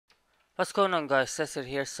What's going on, guys? Cecil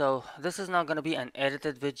here. So this is not gonna be an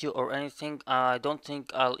edited video or anything. I don't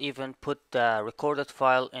think I'll even put the recorded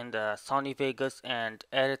file in the Sony Vegas and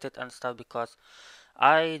edit it and stuff because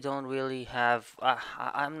I don't really have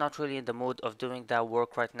I'm not really in the mood of doing that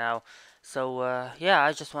work right now. So yeah,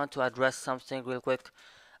 I just want to address something real quick.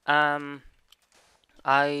 um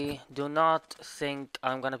I do not think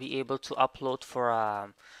I'm gonna be able to upload for I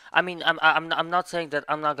mean I'm not saying that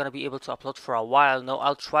I'm not gonna be able to upload for a while. No,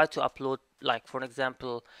 I'll try to upload, like, for an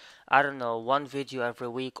example, I don't know, one video every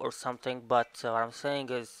week or something. But what I'm saying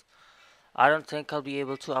is I don't think I'll be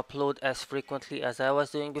able to upload as frequently as I was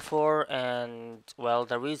doing before. And well,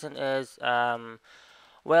 the reason is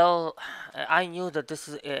well, I knew that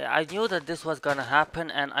this was gonna happen,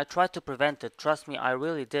 and I tried to prevent it. Trust me, I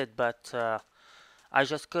really did, but I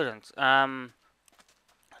just couldn't.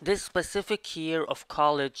 This specific year of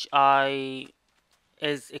college, I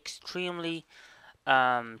is extremely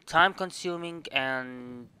time consuming,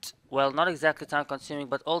 and well, not exactly time consuming,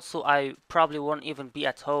 but also I probably won't even be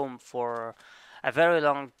at home for a very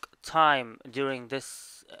long time during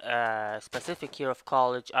this specific year of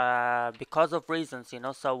college because of reasons,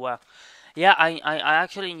 So yeah, I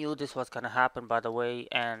actually knew this was gonna happen, by the way.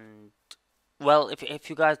 And well, if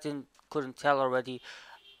you guys didn't couldn't tell already,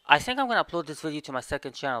 I think I'm gonna upload this video to my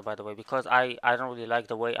second channel, by the way, because I don't really like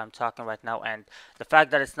the way I'm talking right now, and the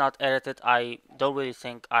fact that it's not edited, I don't really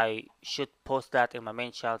think I should post that in my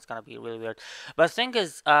main channel. It's gonna be really weird. But the thing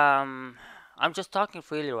is, I'm just talking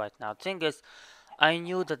freely right now. The thing is, I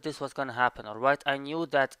knew that this was gonna happen, alright? I knew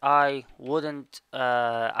that I wouldn't.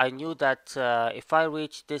 I knew that if I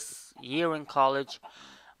reach this year in college,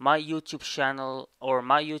 my YouTube channel or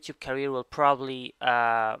my YouTube career will probably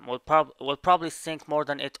sink more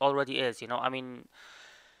than it already is. I mean,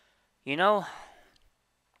 you know,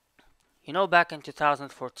 back in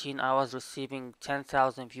 2014, I was receiving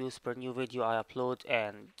 10,000 views per new video I upload,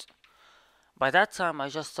 and by that time, I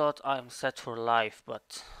just thought I'm set for life.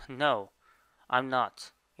 But no, I'm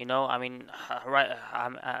not. I mean, right?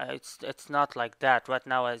 It's not like that right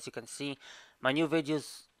now. As you can see, my new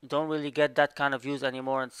videos don't really get that kind of views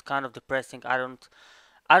anymore. It's kind of depressing. I don't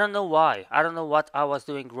know why. I don't know what I was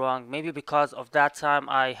doing wrong. Maybe because of that time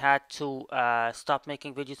I had to stop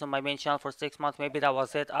making videos on my main channel for 6 months. Maybe that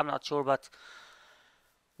was it. I'm not sure, but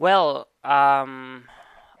well,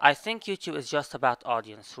 I think YouTube is just about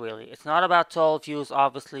audience, really. It's not about total views,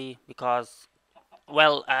 obviously, because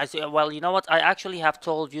well, you know what? I actually have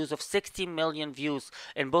total views of 60 million views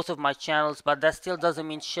in both of my channels, but that still doesn't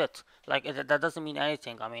mean shit. Like that doesn't mean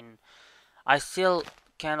anything. I mean, I still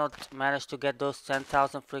cannot manage to get those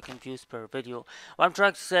 10,000 freaking views per video. What I'm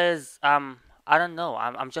trying to say is, I don't know.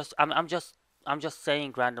 I'm just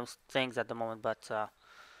saying random things at the moment. But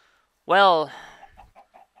well,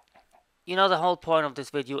 the whole point of this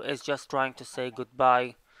video is just trying to say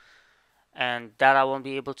goodbye, and that I won't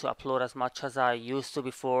be able to upload as much as I used to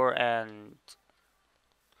before. And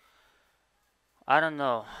I don't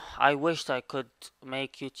know. I wished I could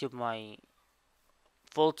make YouTube my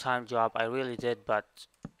full-time job. I really did, but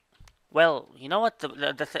well, you know what?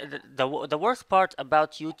 The worst part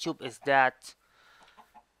about YouTube is that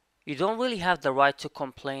you don't really have the right to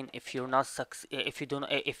complain if you're not if you don't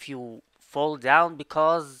if you fall down,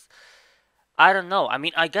 because I don't know. I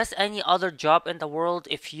mean, I guess any other job in the world,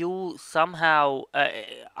 if you somehow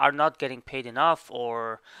are not getting paid enough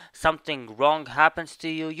or something wrong happens to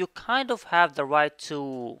you, you kind of have the right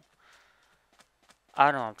to.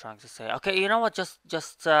 I don't know what I'm trying to say. Okay, you know what? Just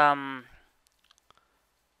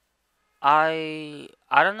I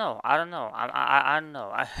don't know. I don't know. I don't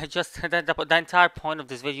know. I just the entire point of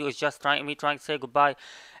this video is just trying to say goodbye.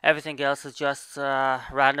 Everything else is just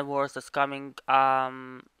random words that's coming.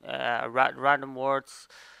 Random words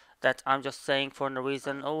that I'm just saying for no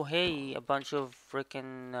reason. Oh hey, a bunch of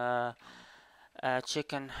freaking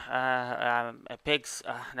chicken, pigs.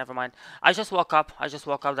 Never mind. I just woke up.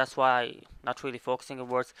 That's why I not really focusing on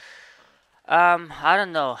words. I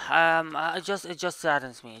don't know. It just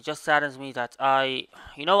saddens me. It just saddens me that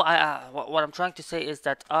what I'm trying to say is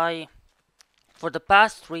that for the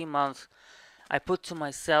past 3 months, I put to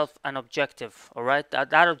myself an objective. All right,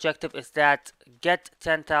 that objective is that get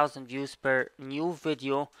 10,000 views per new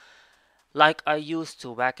video, like I used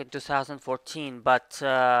to back in 2014. But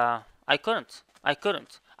I couldn't.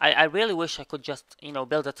 I really wish I could just,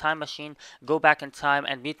 build a time machine, go back in time,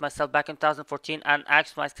 and meet myself back in 2014, and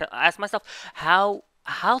ask myself how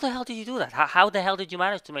the hell did you do that? How the hell did you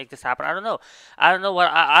manage to make this happen? I don't know. I don't know what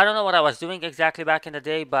I was doing exactly back in the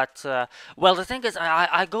day. But well, the thing is,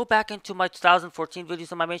 I go back into my 2014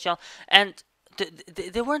 videos on my main channel, and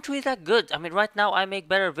they weren't really that good. I mean, right now I make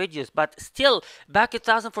better videos, but still, back in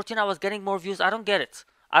 2014 I was getting more views. I don't get it.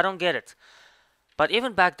 I don't get it. But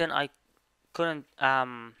even back then I couldn't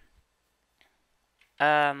I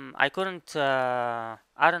couldn't I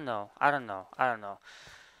don't know.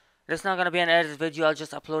 This is not gonna be an edited video. I'll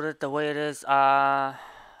just upload it the way it is.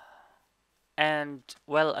 And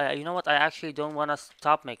well, you know what? I actually don't want to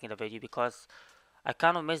stop making the video because I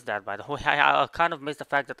kind of miss that, by the way. I kind of miss the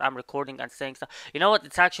fact that I'm recording and saying stuff. You know what?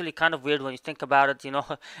 It's actually kind of weird when you think about it. You know,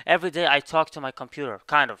 every day I talk to my computer,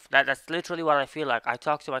 kind of. That's literally what I feel like. I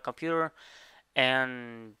talk to my computer,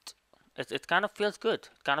 and it kind of feels good.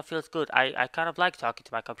 It kind of feels good. I kind of like talking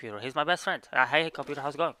to my computer. He's my best friend. Hey, computer,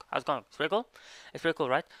 how's it going? How's it going? It's pretty cool. It's pretty cool,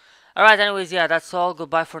 right? All right. Anyways, yeah, that's all.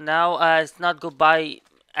 Goodbye for now. It's not goodbye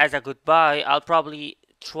as a goodbye. I'll probably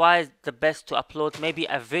try the best to upload maybe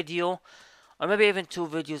a video or maybe even 2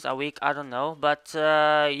 videos a week. I don't know, but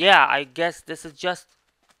yeah, I guess this is just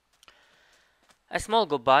a small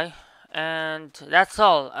goodbye, and that's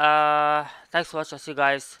all. Thanks for watching. I'll see you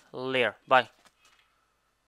guys later. Bye.